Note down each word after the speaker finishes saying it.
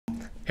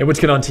Hey, what's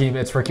going on, team?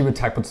 It's Ricky with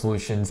TechBud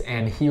Solutions,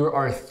 and here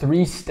are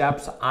 3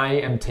 steps I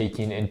am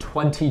taking in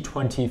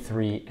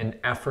 2023 in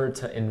effort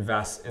to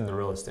invest in the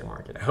real estate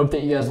market. I hope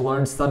that you guys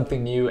learned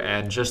something new,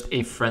 and just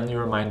a friendly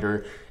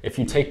reminder, if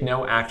you take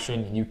no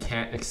action, you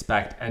can't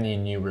expect any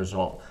new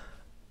result.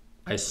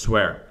 I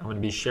swear, I'm going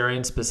to be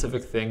sharing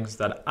specific things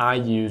that I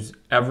use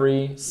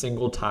every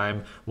single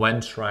time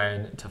when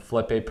trying to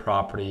flip a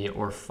property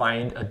or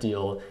find a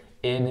deal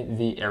in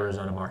the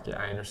Arizona market.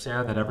 I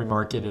understand that every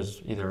market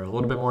is either a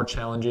little bit more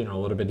challenging or a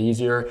little bit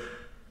easier.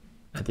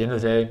 At the end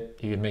of the day,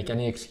 you can make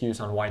any excuse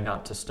on why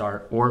not to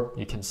start, or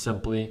you can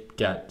simply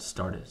get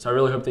started. So I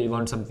really hope that you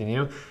learned something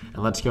new,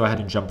 and let's go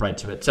ahead and jump right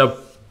to it.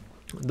 So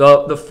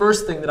the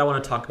first thing that I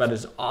want to talk about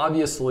is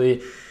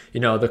obviously,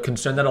 the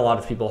concern that a lot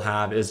of people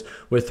have is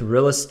with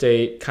real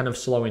estate kind of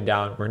slowing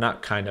down. We're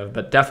not kind of,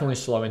 but definitely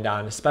slowing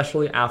down,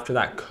 especially after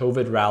that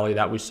COVID rally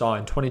that we saw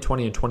in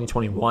 2020 and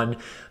 2021.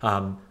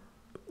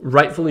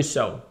 Rightfully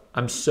so.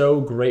 I'm so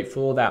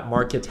grateful that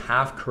markets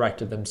have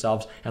corrected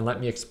themselves, and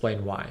let me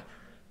explain why.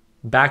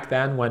 Back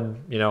then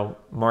when,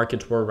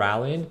 markets were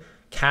rallying,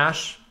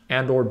 cash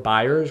and or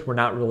buyers were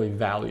not really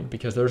valued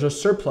because there's a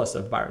surplus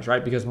of buyers,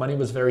 right? Because money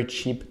was very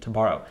cheap to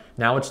borrow.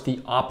 Now it's the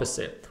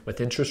opposite.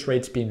 With interest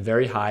rates being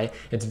very high,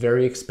 it's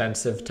very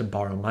expensive to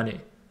borrow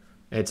money.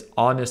 It's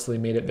honestly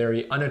made it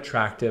very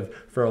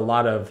unattractive for a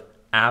lot of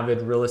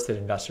avid real estate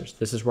investors.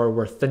 This is where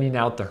we're thinning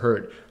out the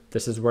herd.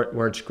 This is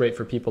where it's great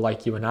for people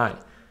like you and I.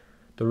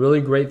 The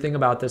really great thing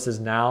about this is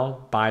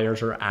now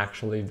buyers are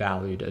actually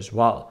valued as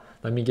well.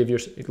 Let me give you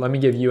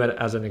an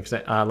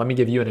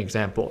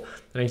example.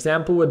 An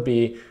example would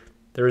be,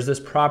 there is this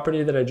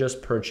property that I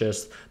just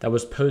purchased that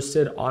was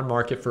posted on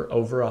market for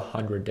over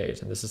 100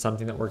 days. And this is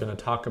something that we're going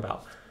to talk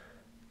about.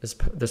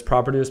 This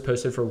property was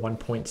posted for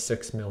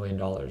 $1.6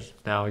 million.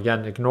 Now,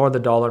 again, ignore the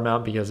dollar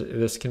amount because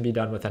this can be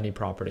done with any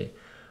property.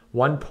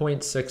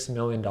 $1.6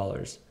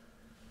 million.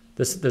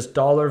 This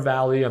dollar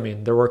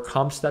value, there were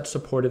comps that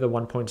supported the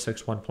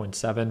 1.6,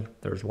 1.7.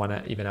 There was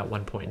one even at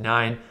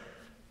 1.9,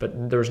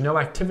 but there was no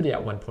activity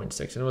at 1.6,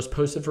 and it was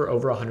posted for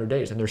over 100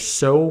 days. And there's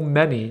so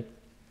many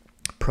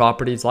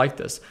properties like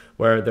this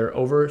where they're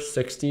over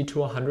 60 to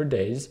 100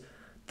 days.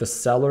 The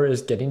seller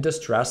is getting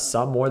distressed,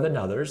 some more than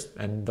others,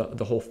 and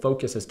the whole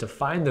focus is to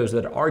find those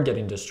that are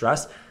getting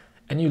distressed,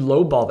 and you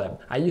lowball them.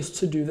 I used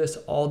to do this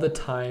all the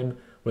time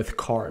with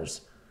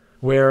cars.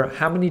 Where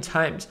how many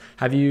times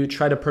have you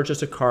tried to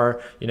purchase a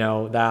car,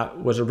 that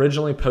was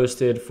originally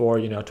posted for,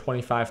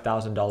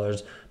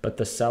 $25,000, but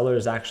the seller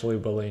is actually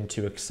willing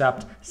to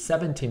accept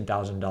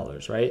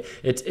 $17,000, right?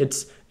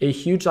 It's a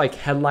huge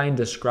headline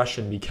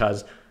discretion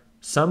because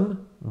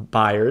some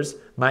buyers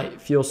might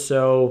feel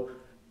so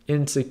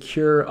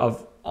insecure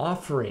of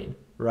offering,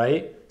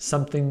 right?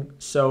 Something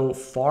so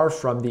far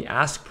from the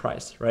ask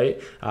price,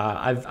 right?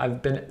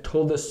 I've been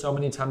told this so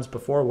many times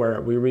before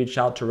where we reach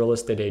out to real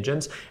estate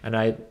agents and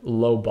I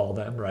lowball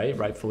them, right?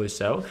 Rightfully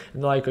so.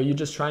 And they're like, are you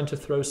just trying to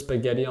throw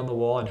spaghetti on the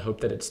wall and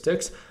hope that it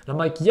sticks? And I'm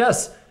like,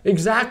 yes,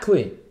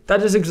 exactly.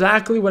 That is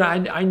exactly what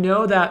I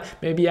know. That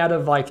maybe out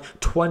of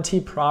 20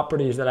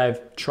 properties that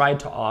I've tried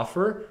to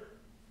offer,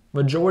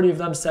 majority of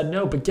them said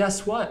no. But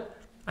guess what?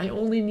 I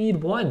only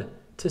need one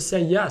to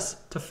say yes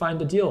to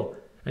find a deal.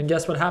 And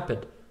guess what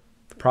happened?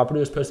 The property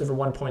was posted for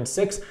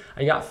 1.6.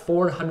 I got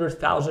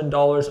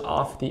 $400,000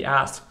 off the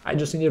ask. I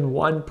just needed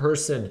one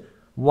person,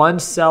 one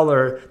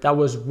seller that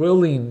was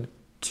willing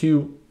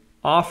to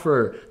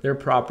offer their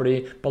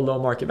property below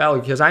market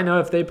value. Because I know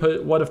if they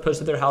would have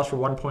posted their house for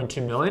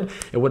 1.2 million,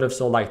 it would have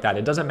sold like that.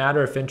 It doesn't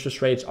matter if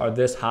interest rates are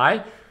this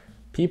high.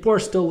 People are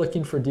still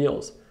looking for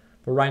deals.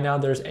 But right now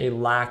there's a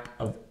lack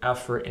of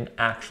effort in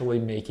actually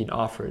making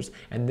offers.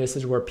 And this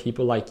is where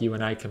people like you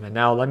and I come in.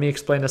 Now, let me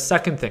explain the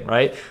second thing,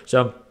 right?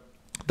 So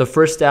the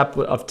first step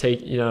of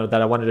that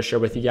I wanted to share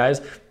with you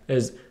guys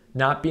is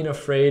not being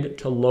afraid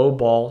to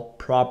lowball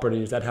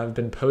properties that have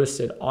been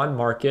posted on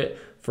market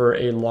for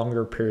a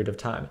longer period of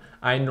time.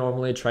 I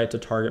normally try to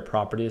target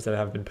properties that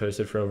have been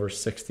posted for over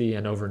 60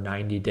 and over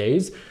 90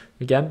 days.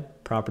 Again,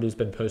 property's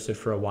been posted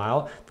for a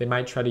while. They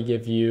might try to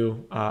give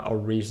you a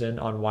reason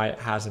on why it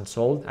hasn't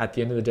sold. At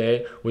the end of the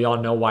day, we all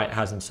know why it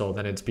hasn't sold,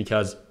 and it's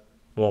because,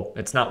 well,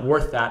 it's not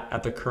worth that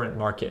at the current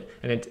market.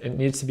 And it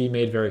needs to be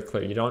made very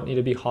clear. You don't need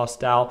to be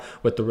hostile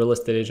with the real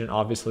estate agent.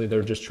 Obviously,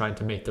 they're just trying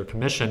to make their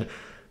commission.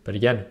 But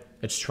again,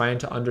 it's trying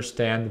to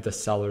understand the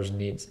seller's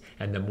needs.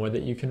 And the more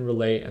that you can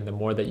relate and the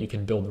more that you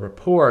can build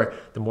rapport,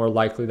 the more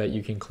likely that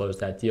you can close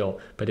that deal.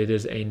 But it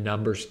is a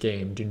numbers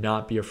game. Do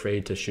not be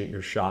afraid to shoot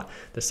your shot.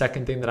 The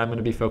second thing that I'm going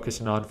to be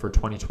focusing on for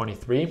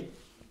 2023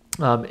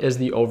 is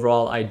the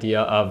overall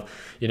idea of,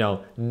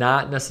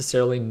 not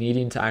necessarily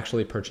needing to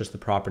actually purchase the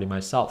property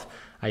myself.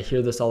 I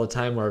hear this all the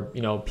time where,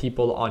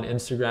 people on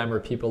Instagram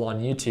or people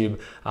on YouTube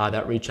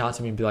that reach out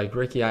to me and be like,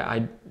 Ricky,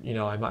 I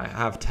might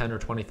have $10,000 or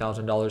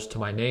 $20,000 to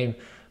my name,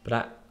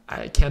 but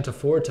I can't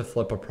afford to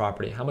flip a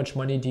property. How much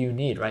money do you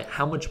need, right?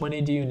 How much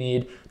money do you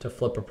need to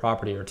flip a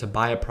property or to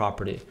buy a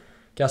property?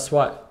 Guess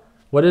what?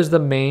 What is the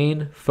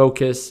main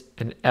focus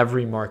in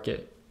every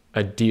market?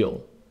 A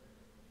deal.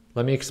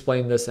 let me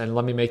explain this and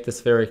let me make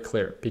this very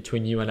clear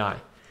between you and I.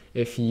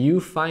 If you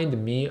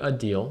find me a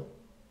deal,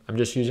 I'm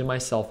just using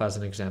myself as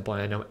an example,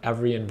 and I know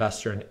every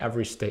investor in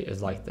every state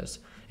is like this.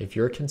 If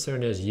your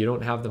concern is you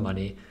don't have the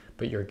money,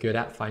 but you're good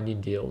at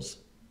finding deals,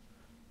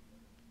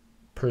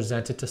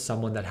 present it to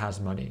someone that has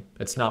money.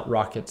 It's not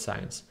rocket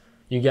science.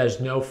 You guys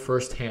know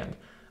firsthand,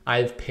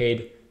 I've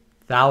paid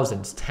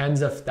thousands,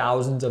 tens of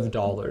thousands of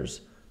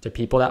dollars to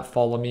people that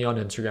follow me on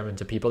Instagram and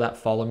to people that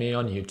follow me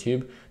on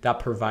YouTube that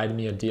provide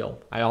me a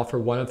deal. I offer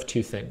one of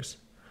two things.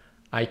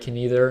 I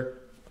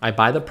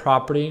buy the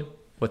property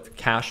with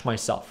cash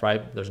myself,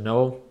 right? There's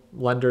no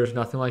lenders,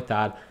 nothing like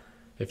that.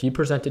 If you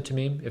present it to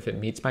me, if it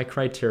meets my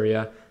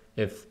criteria,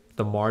 if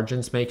the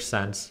margins make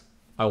sense,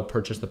 I will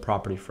purchase the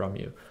property from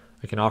you.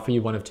 I can offer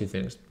you one of two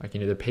things. I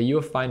can either pay you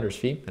a finder's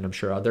fee, and I'm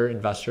sure other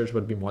investors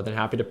would be more than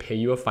happy to pay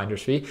you a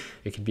finder's fee.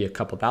 It could be a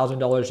couple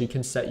 $1,000s. You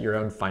can set your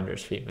own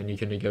finder's fee and you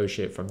can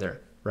negotiate from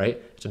there,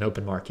 right? It's an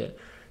open market.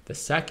 The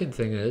second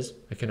thing is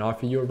I can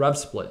offer you a rev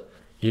split.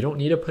 You don't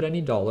need to put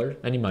any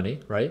money,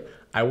 right?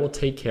 I will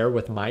take care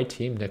with my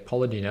team, Nick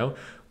Palladino.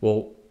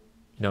 We'll,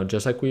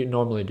 just like we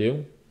normally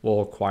do,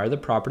 we'll acquire the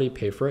property,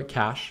 pay for it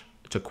cash.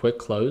 It's a quick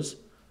close.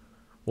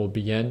 We'll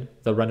begin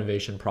the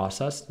renovation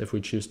process if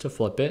we choose to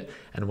flip it,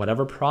 and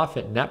whatever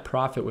net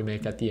profit we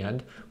make at the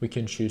end, we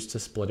can choose to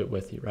split it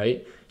with you,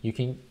 right? You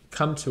can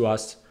come to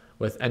us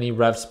with any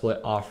rev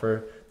split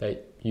offer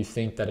that you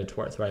think that it's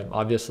worth, right?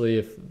 Obviously,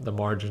 if the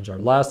margins are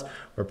less,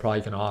 we're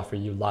probably going to offer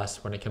you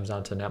less when it comes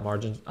down to net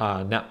margins,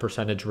 net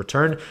percentage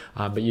return,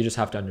 but you just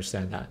have to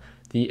understand that.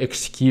 The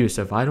excuse,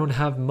 if I don't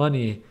have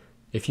money,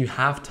 if you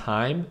have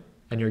time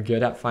and you're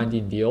good at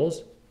finding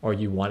deals, or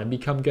you want to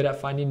become good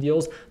at finding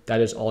deals,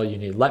 that is all you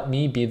need. Let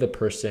me be the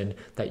person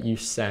that you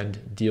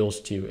send deals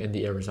to in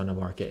the Arizona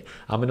market.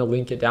 I'm going to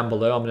link it down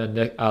below. I'm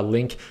going to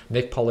link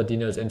Nick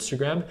Palladino's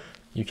Instagram.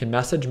 You can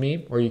message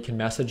me or you can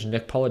message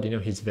Nick Palladino.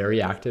 He's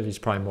very active. He's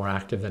probably more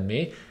active than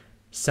me.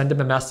 Send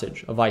him a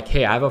message of like,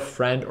 hey, I have a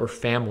friend or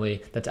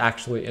family that's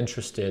actually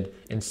interested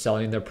in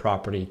selling their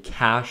property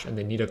cash and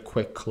they need a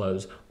quick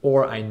close.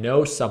 Or I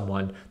know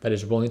someone that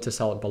is willing to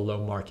sell it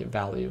below market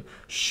value.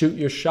 Shoot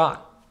your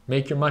shot.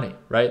 Make your money,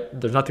 right?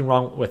 There's nothing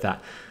wrong with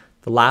that.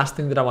 The last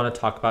thing that I want to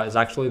talk about is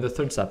actually the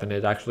third step, and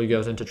it actually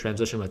goes into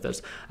transition with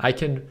this. I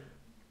can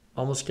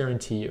almost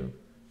guarantee you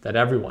that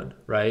everyone,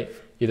 right?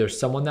 Either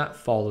someone that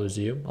follows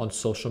you on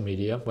social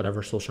media,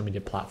 whatever social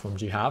media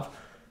platforms you have,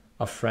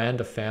 a friend,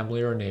 a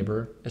family, or a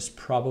neighbor is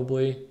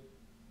probably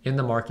in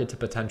the market to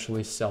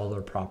potentially sell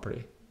their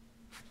property.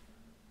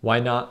 Why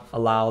not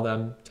allow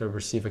them to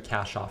receive a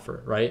cash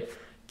offer, right?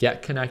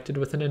 Get connected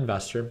with an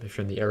investor. If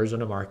you're in the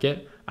Arizona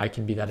market, I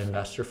can be that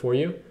investor for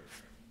you.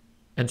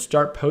 And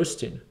start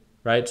posting,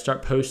 right?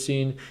 Start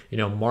posting,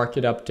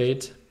 market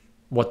updates,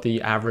 what the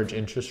average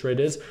interest rate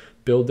is,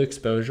 build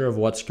exposure of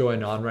what's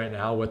going on right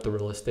now with the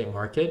real estate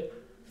market,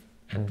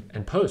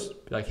 and post.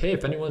 Be like, hey,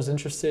 if anyone's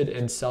interested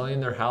in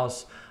selling their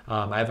house,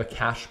 I have a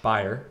cash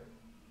buyer.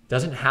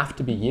 Doesn't have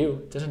to be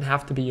you, it doesn't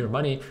have to be your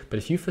money, but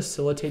if you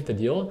facilitate the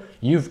deal,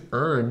 you've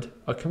earned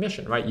a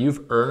commission, right?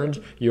 You've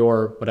earned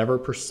your whatever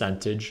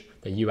percentage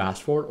that you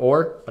asked for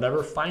or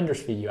whatever finder's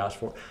fee you asked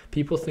for.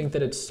 People think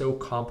that it's so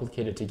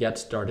complicated to get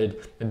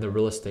started in the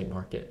real estate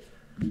market.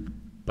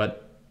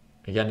 But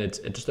again,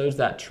 it's those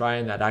that try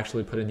and that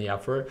actually put in the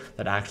effort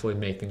that actually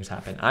make things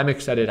happen. I'm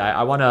excited.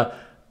 I want to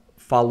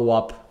follow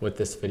up with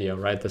this video,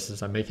 right?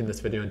 I'm making this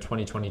video in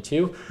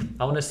 2022.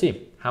 I want to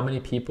see how many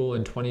people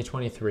in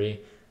 2023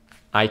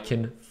 I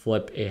can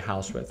flip a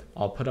house with.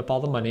 I'll put up all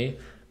the money.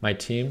 My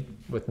team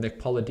with Nick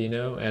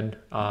Palladino and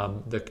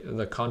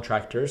the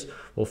contractors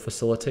will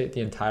facilitate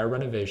the entire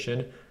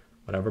renovation.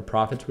 Whatever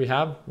profits we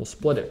have, we'll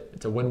split it.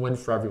 It's a win-win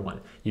for everyone.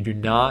 You do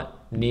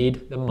not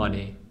need the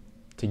money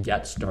to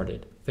get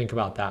started. Think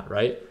about that,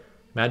 right?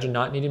 Imagine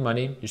not needing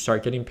money. You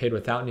start getting paid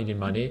without needing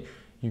money.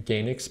 You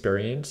gain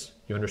experience.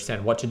 You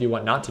understand what to do,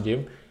 what not to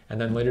do. And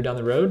then later down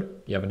the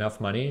road, you have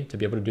enough money to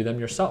be able to do them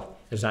yourself.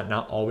 Is that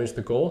not always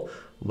the goal?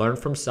 Learn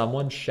from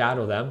someone,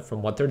 shadow them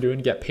from what they're doing,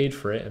 get paid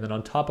for it. And then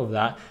on top of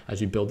that,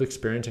 as you build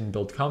experience and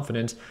build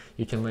confidence,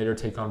 you can later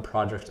take on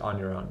projects on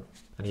your own.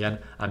 And again,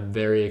 I'm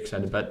very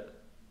excited, but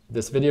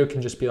this video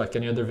can just be like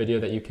any other video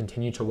that you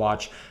continue to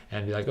watch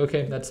and be like,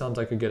 okay, that sounds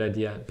like a good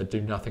idea, but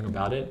do nothing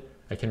about it.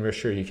 I can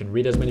reassure you, you can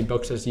read as many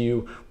books as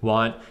you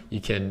want.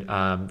 You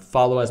can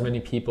follow as many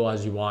people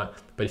as you want.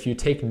 But if you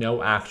take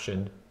no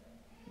action,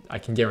 I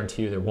can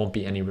guarantee you there won't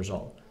be any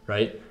result,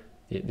 right?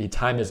 The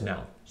time is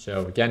now.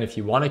 So again, if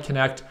you want to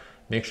connect,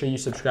 make sure you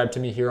subscribe to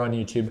me here on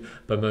YouTube.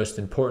 But most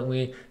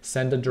importantly,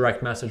 send a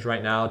direct message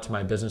right now to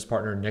my business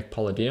partner, Nick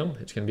Palladino.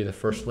 It's going to be the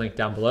first link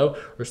down below,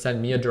 or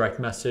send me a direct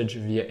message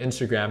via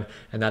Instagram.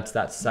 And that's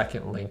that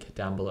second link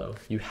down below.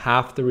 You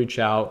have to reach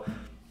out.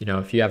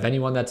 If you have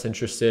anyone that's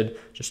interested,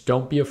 just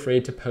don't be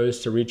afraid to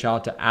post, to reach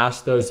out, to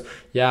ask those,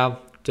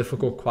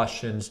 difficult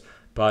questions.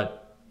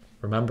 But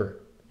remember,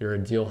 you're a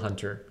deal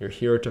hunter. You're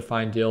here to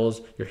find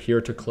deals. You're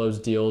here to close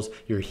deals.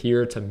 You're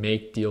here to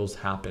make deals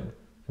happen.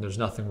 And there's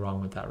nothing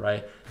wrong with that,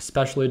 right?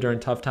 Especially during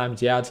tough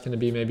times. Yeah, it's going to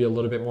be maybe a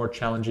little bit more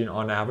challenging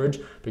on average,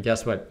 but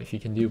guess what? If you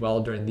can do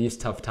well during these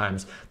tough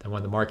times, then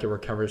when the market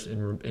recovers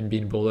in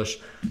being bullish,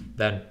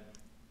 then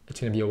it's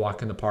going to be a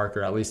walk in the park,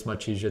 or at least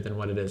much easier than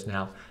what it is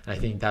now. And I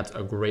think that's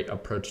a great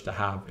approach to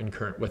have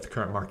with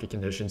current market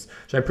conditions.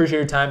 So I appreciate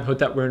your time. Hope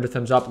that earned a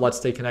thumbs up. Let's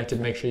stay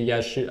connected. Make sure you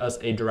guys shoot us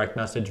a direct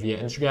message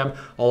via Instagram.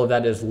 All of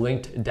that is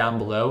linked down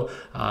below.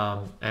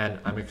 And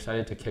I'm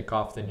excited to kick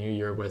off the new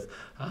year with,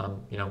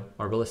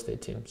 our real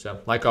estate team. So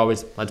like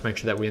always, let's make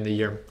sure that we end the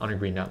year on a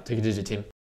green note. Take it easy, team.